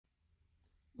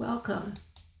Welcome.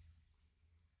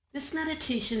 This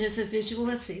meditation is a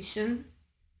visualization.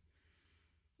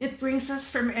 It brings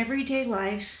us from everyday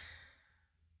life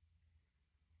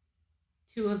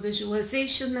to a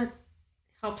visualization that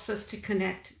helps us to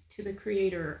connect to the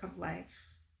creator of life.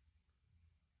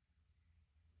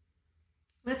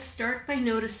 Let's start by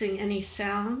noticing any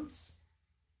sounds,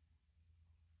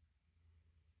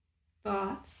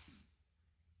 thoughts,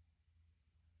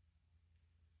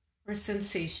 or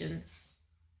sensations.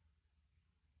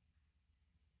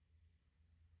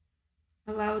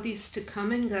 Allow these to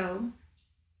come and go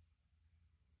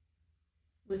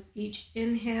with each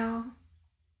inhale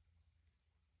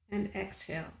and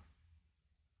exhale.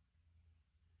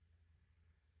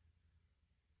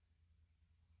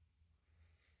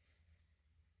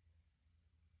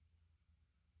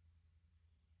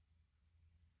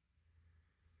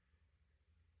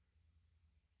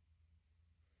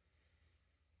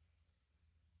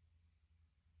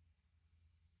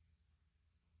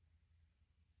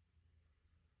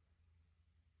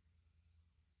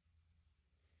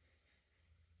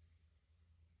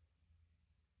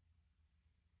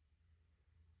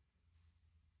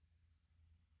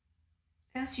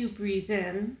 As you breathe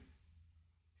in,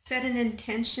 set an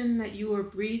intention that you are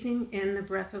breathing in the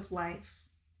breath of life,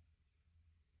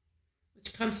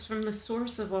 which comes from the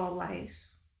source of all life,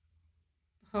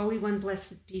 the Holy One,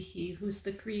 blessed be He, who's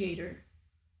the Creator.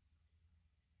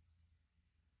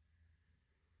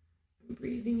 I'm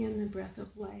breathing in the breath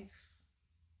of life,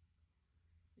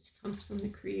 which comes from the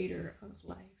Creator of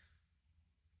life.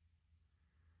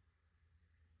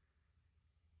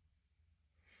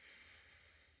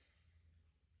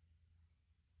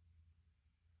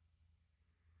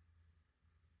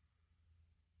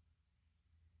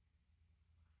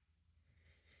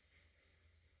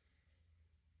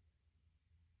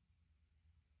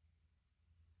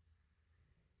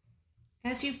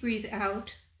 As you breathe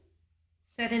out,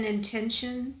 set an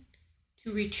intention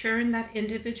to return that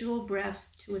individual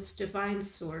breath to its divine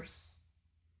source,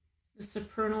 the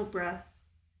supernal breath,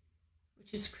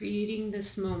 which is creating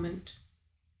this moment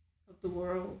of the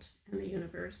world and the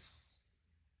universe.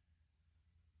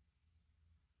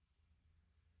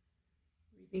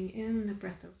 Breathing in the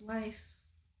breath of life,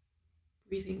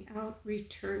 breathing out,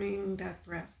 returning that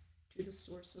breath to the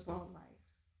source of all life.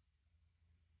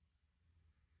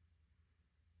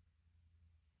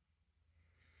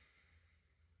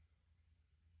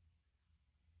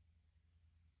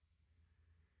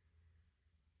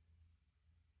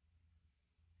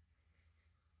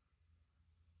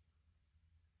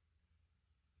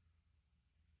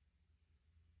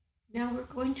 Now we're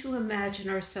going to imagine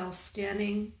ourselves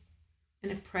standing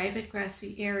in a private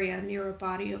grassy area near a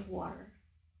body of water.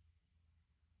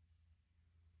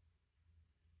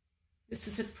 This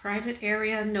is a private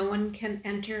area. No one can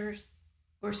enter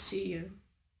or see you.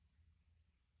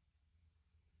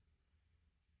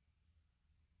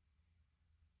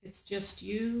 It's just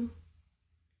you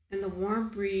and the warm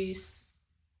breeze,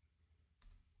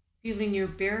 feeling your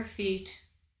bare feet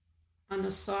on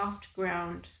the soft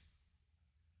ground.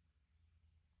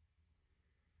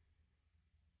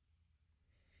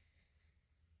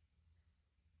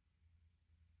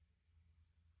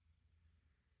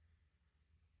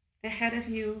 Ahead of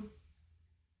you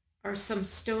are some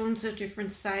stones of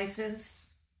different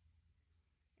sizes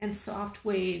and soft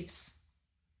waves.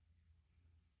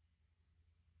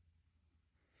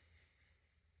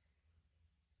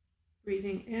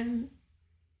 Breathing in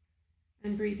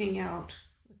and breathing out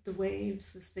with the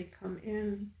waves as they come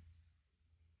in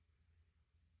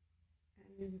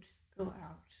and go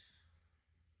out.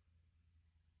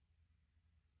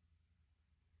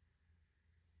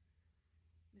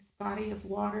 This body of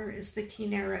water is the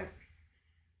Kinneret,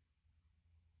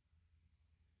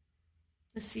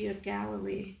 the Sea of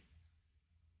Galilee,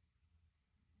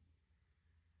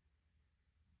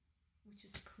 which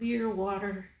is clear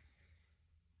water,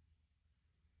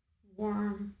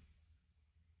 warm,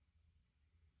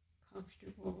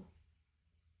 comfortable.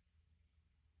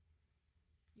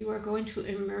 You are going to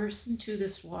immerse into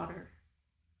this water.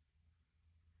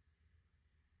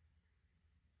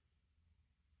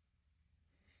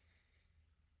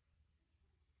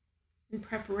 In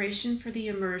preparation for the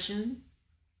immersion,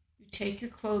 you take your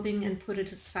clothing and put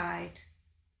it aside.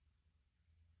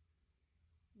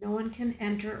 No one can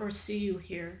enter or see you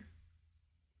here.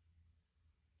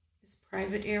 This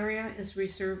private area is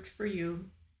reserved for you.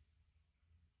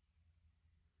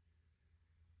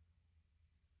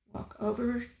 Walk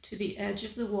over to the edge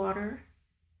of the water.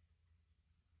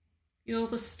 Feel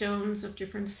the stones of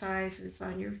different sizes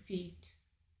on your feet.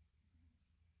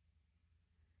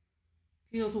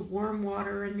 Feel the warm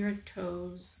water in your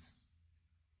toes.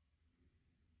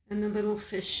 and the little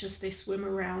fish as they swim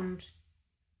around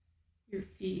your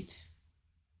feet.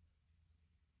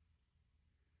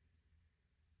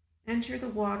 Enter the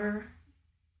water,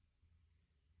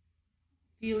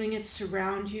 feeling it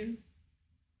surround you,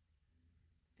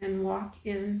 and walk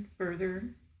in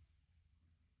further.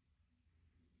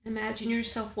 Imagine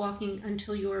yourself walking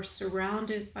until you are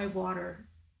surrounded by water,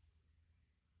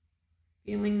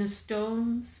 feeling the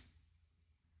stones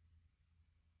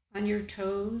on your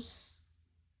toes,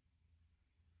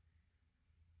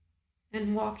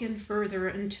 and walk in further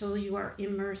until you are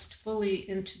immersed fully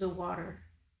into the water.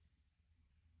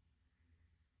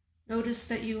 Notice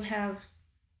that you have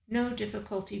no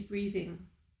difficulty breathing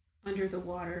under the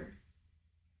water.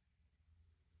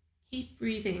 Keep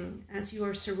breathing as you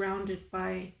are surrounded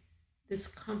by this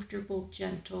comfortable,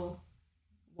 gentle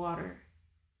water.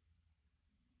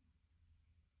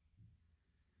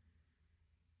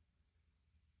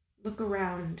 Look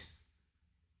around.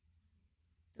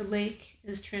 The lake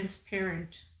is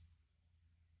transparent.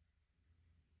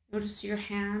 Notice your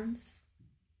hands,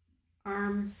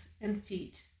 arms, and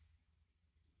feet.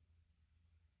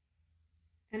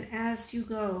 And as you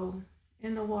go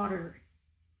in the water,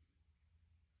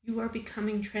 you are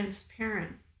becoming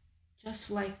transparent, just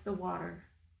like the water.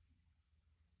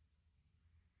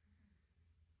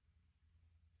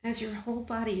 As your whole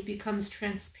body becomes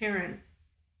transparent,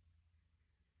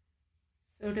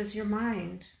 so does your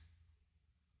mind.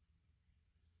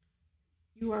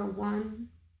 You are one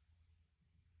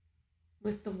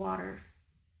with the water,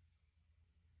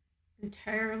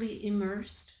 entirely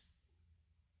immersed,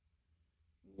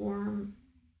 warm,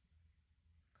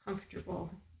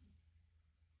 comfortable,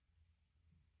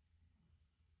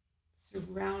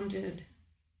 surrounded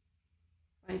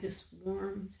by this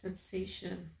warm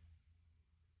sensation.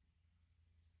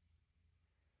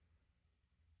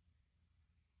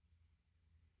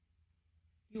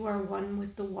 You are one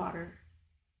with the water.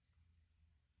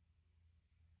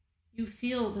 You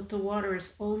feel that the water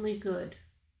is only good.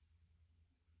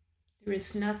 There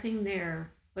is nothing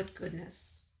there but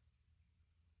goodness.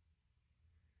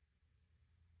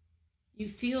 You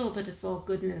feel that it's all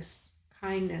goodness,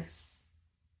 kindness.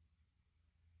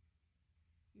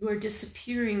 You are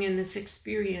disappearing in this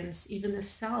experience. Even the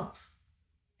self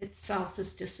itself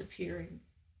is disappearing.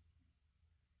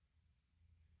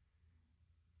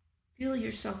 Feel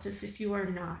yourself as if you are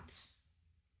not.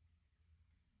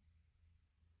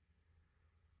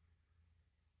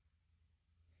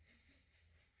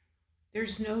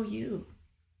 There's no you.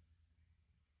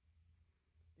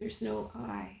 There's no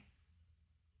I.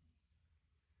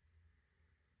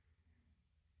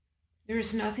 There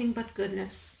is nothing but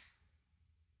goodness.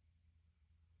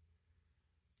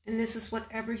 And this is what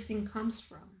everything comes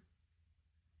from.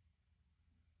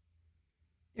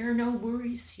 There are no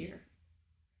worries here.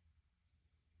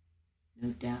 No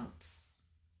doubts.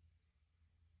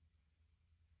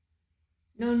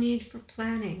 No need for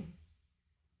planning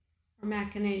or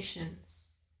machinations.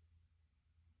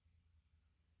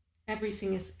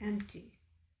 Everything is empty.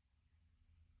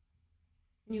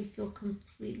 And you feel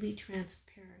completely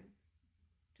transparent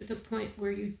to the point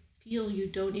where you feel you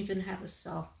don't even have a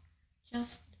self,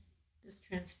 just this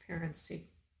transparency.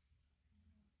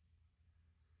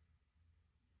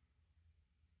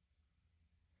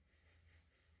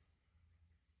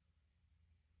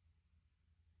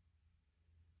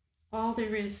 All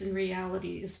there is in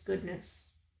reality is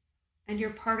goodness, and you're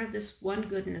part of this one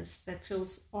goodness that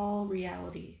fills all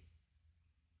reality.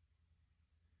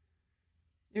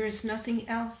 There is nothing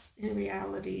else in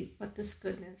reality but this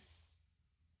goodness.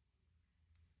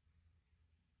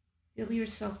 Feel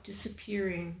yourself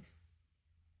disappearing,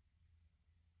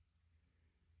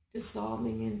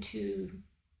 dissolving into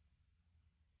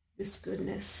this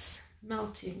goodness,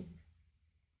 melting.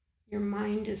 Your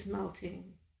mind is melting.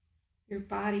 Your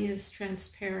body is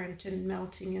transparent and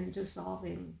melting and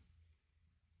dissolving.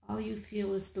 All you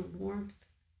feel is the warmth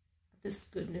of this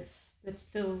goodness that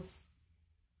fills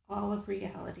all of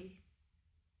reality.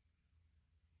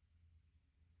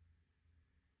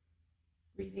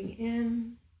 Breathing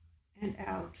in and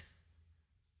out.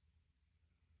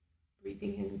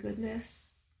 Breathing in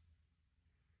goodness.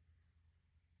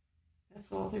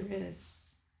 That's all there is.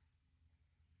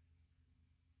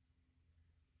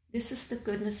 This is the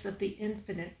goodness of the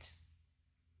infinite.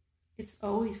 It's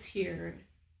always here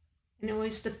and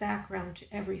always the background to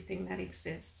everything that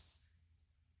exists.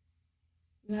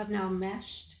 You have now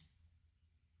meshed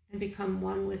and become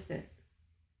one with it.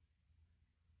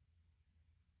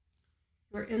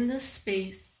 You're in this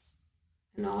space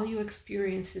and all you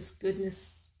experience is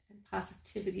goodness and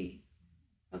positivity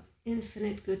of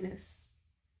infinite goodness.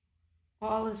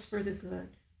 All is for the good.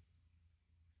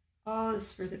 All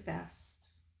is for the best.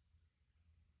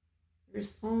 There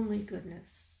is only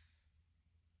goodness.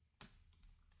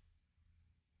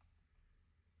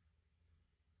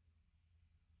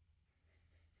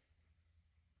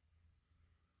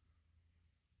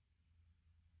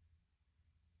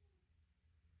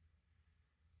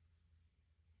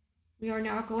 We are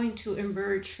now going to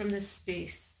emerge from this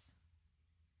space.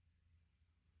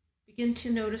 Begin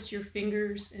to notice your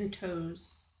fingers and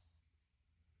toes.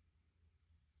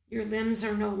 Your limbs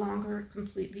are no longer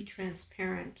completely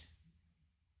transparent.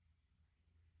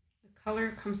 The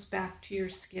color comes back to your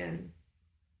skin.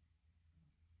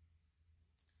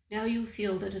 Now you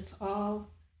feel that it's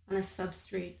all on a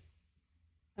substrate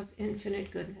of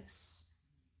infinite goodness.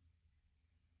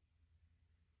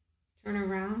 Turn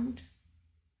around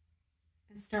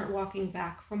and start walking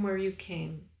back from where you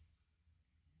came.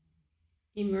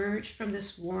 Emerge from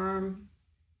this warm,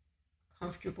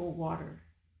 comfortable water.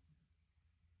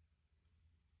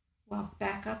 Walk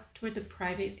back up toward the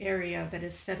private area that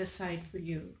is set aside for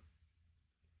you.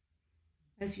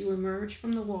 As you emerge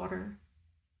from the water,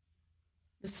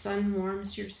 the sun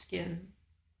warms your skin.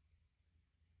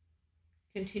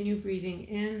 Continue breathing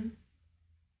in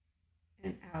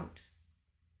and out.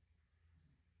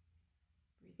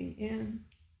 Breathing in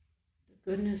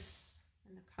the goodness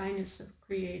and the kindness of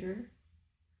Creator.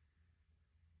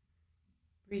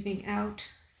 Breathing out,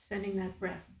 sending that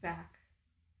breath back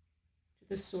to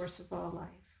the source of all life.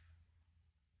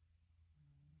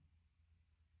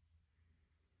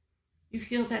 You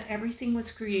feel that everything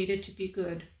was created to be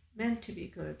good, meant to be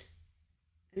good,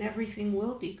 and everything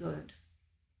will be good.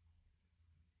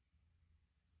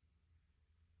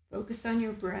 Focus on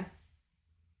your breath.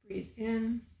 Breathe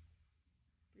in,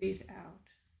 breathe out.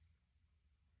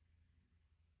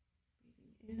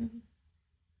 Breathing in, breathing out.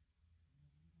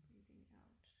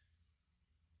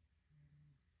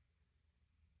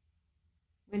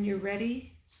 When you're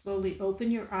ready, slowly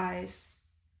open your eyes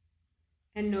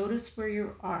and notice where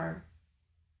you are,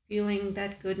 feeling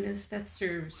that goodness that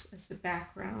serves as the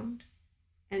background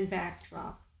and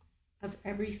backdrop of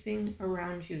everything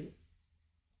around you.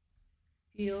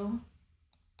 Feel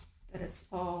that it's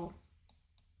all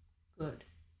good.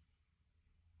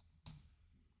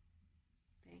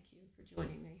 Thank you for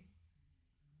joining me.